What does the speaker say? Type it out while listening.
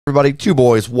Everybody, two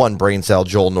boys, one brain cell,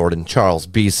 Joel Norden, Charles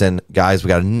Beeson. Guys, we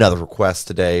got another request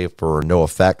today for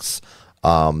NOFX.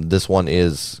 This one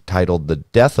is titled The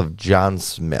Death of John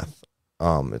Smith.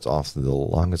 It's off the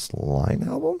Longest Line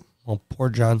album. Well, poor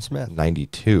John Smith.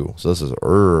 92. So this is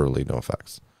early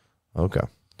NOFX. Okay.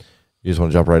 You just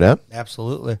want to jump right in?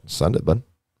 Absolutely. Send it, bud.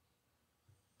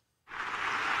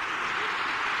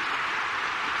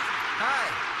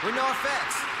 Hi, we're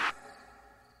NOFX.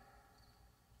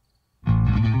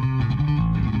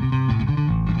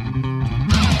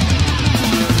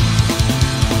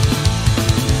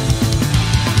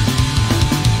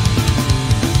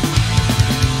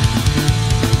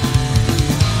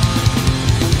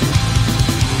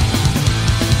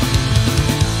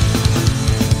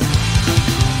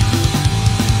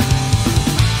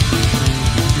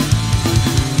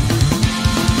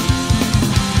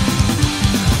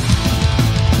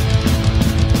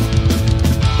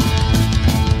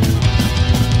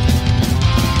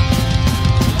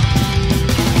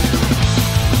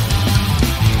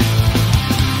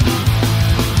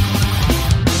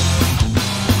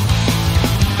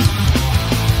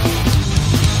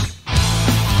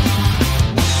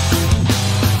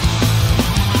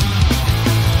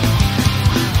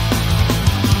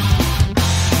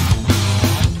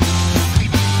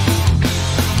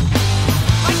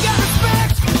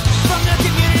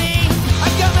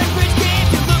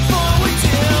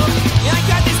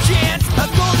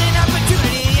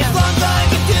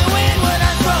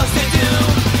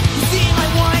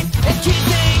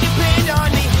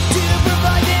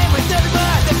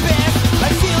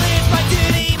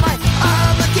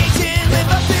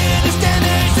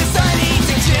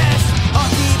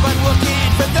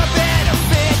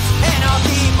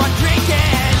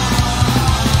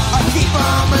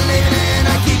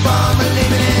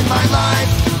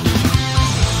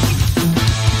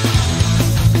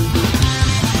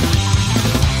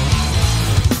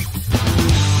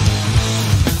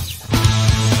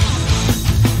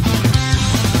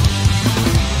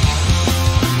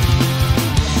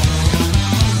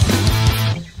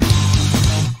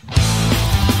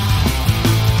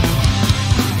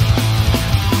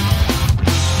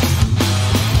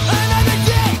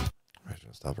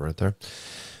 Stop right there.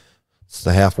 It's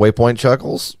the halfway point,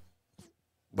 Chuckles.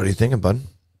 What are you thinking, bud?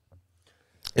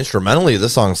 Instrumentally,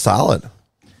 this song's solid.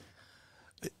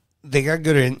 They got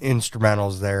good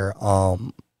instrumentals there.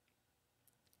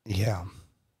 Yeah.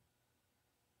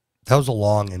 That was a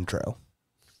long intro.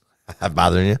 That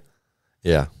bothering you?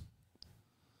 Yeah.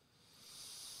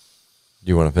 Do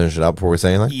you want to finish it out before we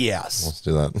say anything? Yes. Let's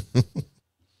do that.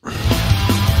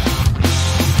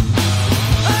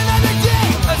 Another day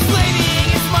of slaving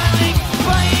and smiling,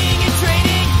 buying and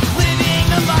trading, living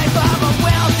the life of a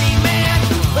wealthy man.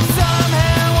 But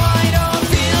somehow I don't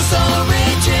feel so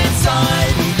rich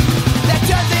inside. That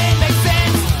doesn't make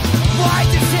sense. Why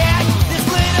just have this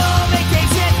little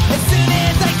vacation? As soon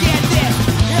as I get this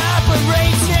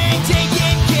operation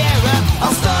taken care of,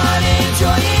 I'll start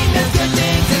enjoying the good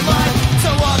things in life.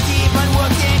 So I'll keep on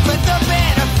working for the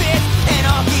benefits, and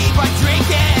I'll keep on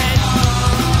drinking.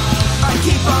 I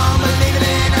keep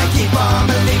on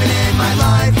believing in my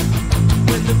life.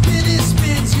 When the pity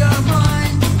spins your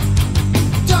mind,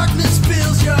 darkness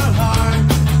fills your heart,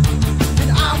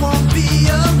 and I won't be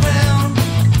around.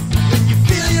 When you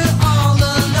feel you're all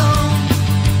alone,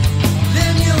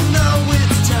 then you'll know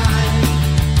it's time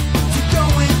to go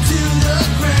into the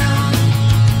ground.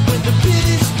 When the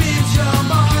pity spins your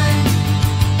mind,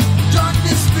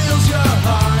 darkness fills your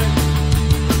heart,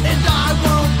 and I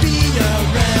won't be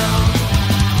around.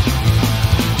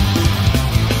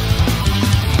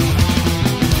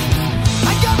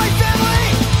 I got my family,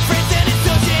 friends and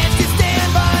associates can stand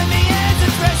by me as a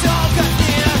special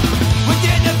custodian.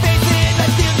 Within the faces I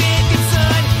still get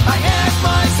concerned. I ask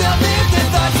myself if the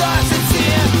thoughts are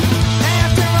sincere.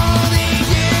 After all these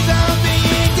years of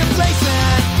being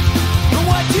complacent, but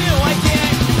what do I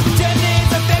get?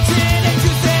 Tenderness, affection, and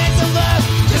true sense of love.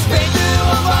 Just paid through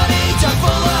a body chock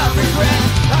full of regret.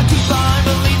 I'll keep on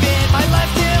believing my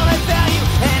life still has value,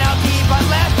 and I'll keep on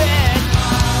laughing.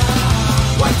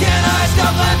 Why can't I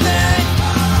stop laughing?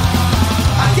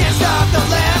 I can't stop the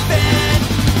laughing.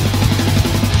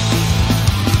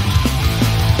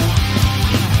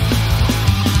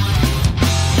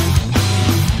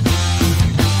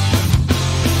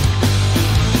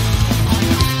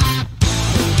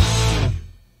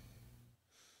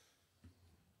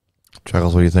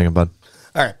 Chuckles, what are you thinking, bud?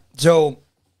 All right. So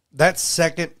that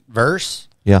second verse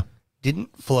Yeah.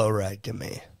 didn't flow right to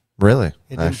me. Really? It I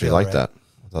didn't actually feel like right. that.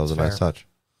 That was a nice Fair. touch.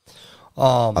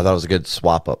 I thought it was a good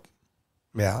swap up.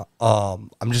 Yeah.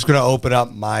 I'm just gonna open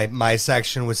up my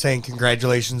section with saying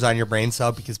congratulations on your brain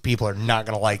cell because people are not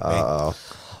gonna like me.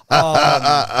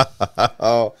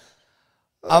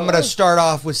 I'm gonna start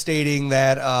off with stating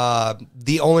that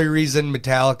the only reason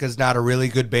Metallica is not a really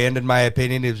good band, in my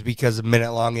opinion, is because of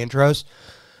minute-long intros,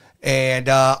 and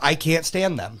I can't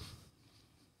stand them.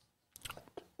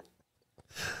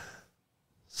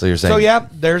 So you're saying? So yeah,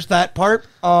 there's that part.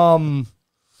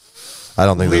 I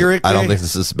don't think lyrically- I don't think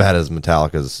this is as bad as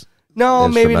Metallica's. No,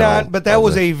 maybe instrumental not. But that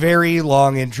was of a very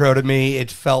long intro to me. It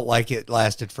felt like it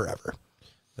lasted forever.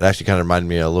 It actually kind of reminded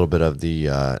me a little bit of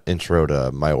the intro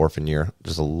to My Orphan Year,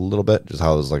 just a little bit, just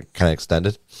how it was like kind of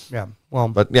extended. Yeah. Well,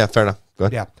 But yeah, fair enough. Go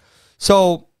ahead. yeah.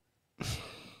 So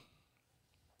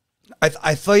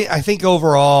I think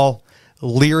overall,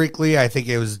 lyrically, I think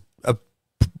it was a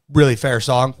really fair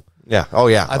song. Yeah. Oh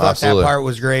yeah. I thought absolutely. that part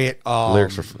was great.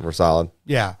 Lyrics were solid.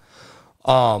 Yeah.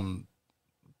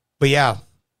 But yeah,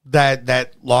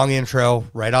 that long intro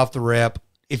right off the rip.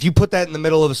 If you put that in the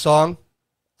middle of a song,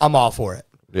 I'm all for it.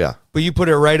 Yeah. But you put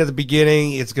it right at the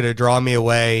beginning, it's going to draw me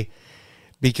away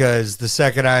because the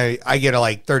second I get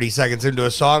like 30 seconds into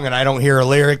a song and I don't hear a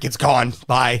lyric, it's gone.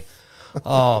 Bye.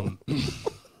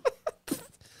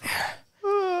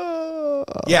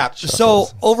 Yeah. So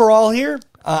overall here,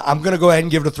 I'm going to go ahead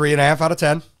and give it a 3.5 out of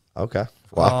 10. Okay.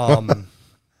 Wow.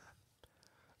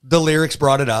 The lyrics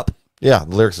brought it up. Yeah,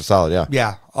 the lyrics are solid. Yeah.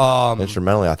 Yeah.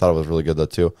 Instrumentally, I thought it was really good though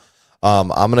too. I'm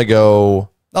gonna go.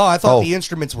 Oh, I thought Oh. the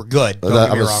instruments were good. Don't get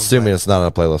I'm me wrong, assuming it's not on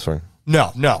a playlist for.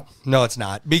 but no, it's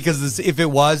not because if it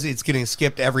was, it's getting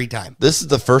skipped every time. This is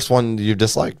the first one you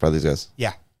disliked by these guys.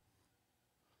 Yeah.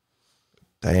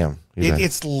 Damn. You guys-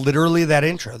 It's literally that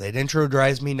intro. That intro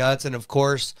drives me nuts. And of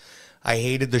course, I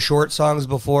hated the short songs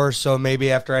before. So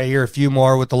maybe after I hear a few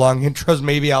more with the long intros,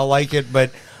 maybe I'll like it.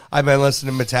 But I've been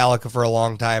listening to Metallica for a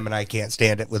long time and I can't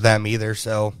stand it with them either.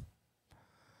 So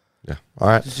yeah. All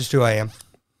right. it's just who I am.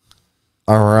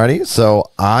 Alrighty. So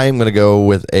I'm gonna go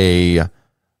with I'll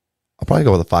probably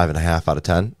go with a 5.5 out of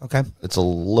 10. Okay. It's a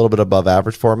little bit above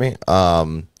average for me.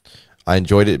 I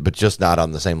enjoyed it, but just not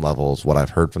on the same level as what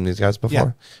I've heard from these guys before.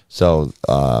 Yeah. So,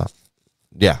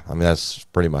 yeah, I mean, that's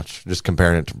pretty much just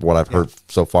comparing it to what I've heard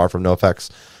so far from NOFX.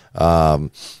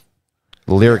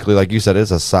 Lyrically, like you said,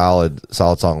 it's a solid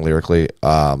song lyrically.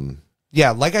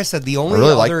 Yeah, like I said, the only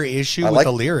really other issue with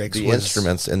the lyrics the was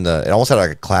instruments in it almost had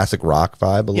like a classic rock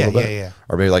vibe a little bit. Yeah.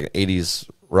 Or maybe like an 80s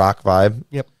rock vibe.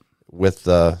 Yep. With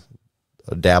a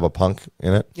dab of punk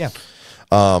in it. Yeah.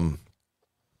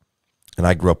 And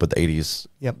I grew up with the 80s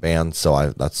Yep. bands,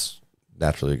 so that's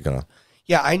naturally gonna.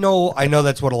 Yeah, I know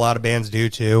that's what a lot of bands do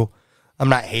too. I'm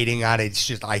not hating on it. It's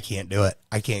just I can't do it.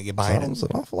 I can't get behind it. Sounds an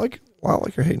awful like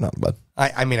you're hating on, bud.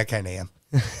 I mean, I kind of am.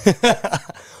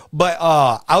 But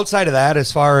outside of that,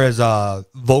 as far as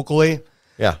vocally,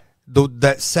 Yeah.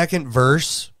 that second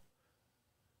verse,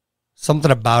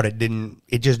 something about it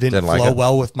just didn't Didn't like flow it?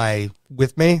 well with me.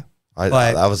 But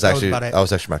That was actually about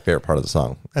it. my favorite part of the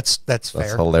song. That's That's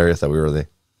fair. hilarious that we were the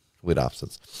complete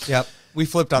opposites. Yep, we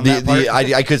flipped on that part.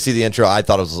 I could see the intro. I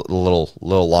thought it was a little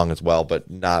long as well, but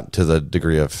not to the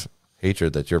degree of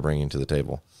hatred that you're bringing to the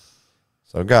table.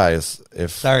 So, guys,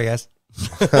 if Sorry, guys.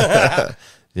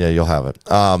 yeah, you'll have it.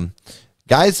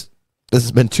 Guys, this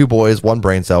has been Two Boys, One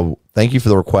Brain Cell. Thank you for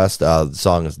the request. The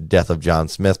song is "Death of John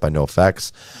Smith" by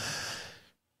NOFX.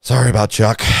 Sorry about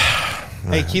Chuck.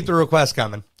 Hey, keep the request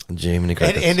coming. Jamie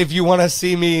And if you want to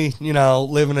see me,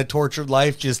 living a tortured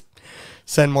life, just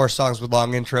send more songs with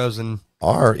long intros. And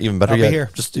or even better I'll be yet, here.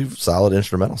 just do solid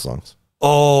instrumental songs.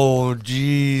 oh,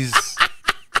 jeez.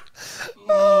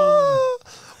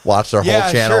 Watch their Yeah,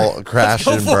 whole channel sure. crash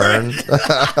Let's and go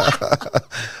for burn.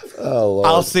 Oh, Lord.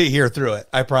 I'll sit here through it.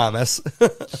 I promise.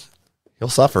 He'll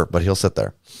suffer, but he'll sit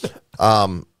there.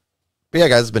 But yeah,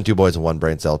 guys, it's been Two Boys and One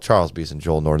Brain Cell. Charles Beeson,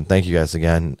 Joel Norton. Thank you guys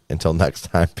again. Until next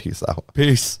time, peace out.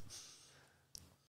 Peace.